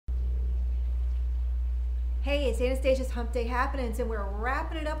Hey, it's Anastasia's Hump Day Happenings, and we're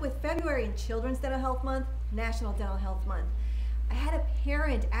wrapping it up with February and Children's Dental Health Month, National Dental Health Month. I had a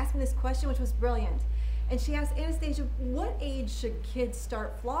parent ask me this question, which was brilliant. And she asked Anastasia, what age should kids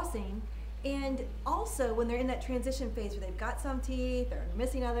start flossing? And also, when they're in that transition phase where they've got some teeth, they're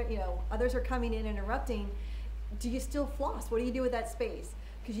missing others are coming in and interrupting, do you still floss? What do you do with that space?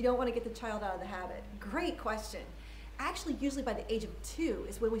 Because you don't want to get the child out of the habit. Great question. Actually, usually by the age of 2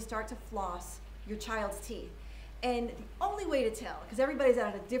 is when we start to floss your child's teeth. And the only way to tell, because everybody's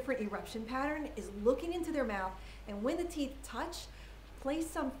at a different eruption pattern, is looking into their mouth, and when the teeth touch, place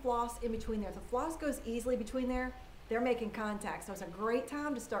some floss in between there. If the floss goes easily between there, they're making contact. So it's a great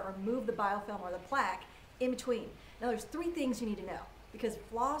time to start remove the biofilm or the plaque in between. Now there's 3 things you need to know, because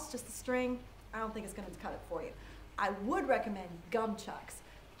floss, just the string, I don't think it's going to cut it for you. I would recommend gum chucks.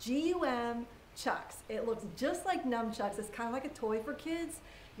 G-U-M chucks. It looks just like nunchucks. It's kind of like a toy for kids.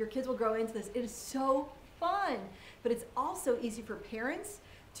 Your kids will grow into this. It is so fun, but it's also easy for parents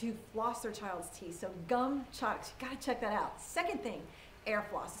to floss their child's teeth. So gum chucks, you gotta check that out. Second thing, air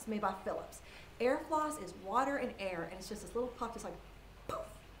floss. It's made by Philips. Air floss is water and air, and it's just this little puff, just like poof,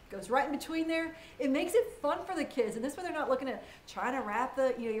 goes right in between there. It makes it fun for the kids, and this way they're not looking at trying to wrap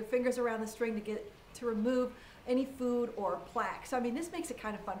your fingers around the string to remove any food or plaque. So I mean, this makes it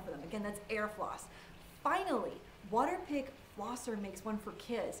kind of fun for them. Again, that's air floss. Finally, water pick flosser makes one for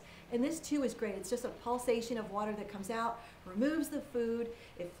kids, and this too is great. It's just a pulsation of water that comes out, removes the food,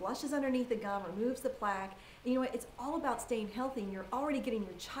 it flushes underneath the gum, removes the plaque. And you know what, it's all about staying healthy, and you're already getting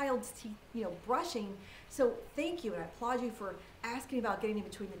your child's teeth brushing. So thank you, and I applaud you for asking about getting in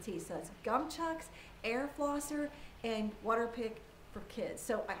between the teeth. So that's gum chucks, air flosser, and water pick for kids.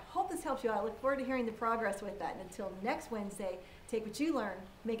 So I hope this helps you out. I look forward to hearing the progress with that, and until next Wednesday, take what you learn,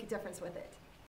 make a difference with it.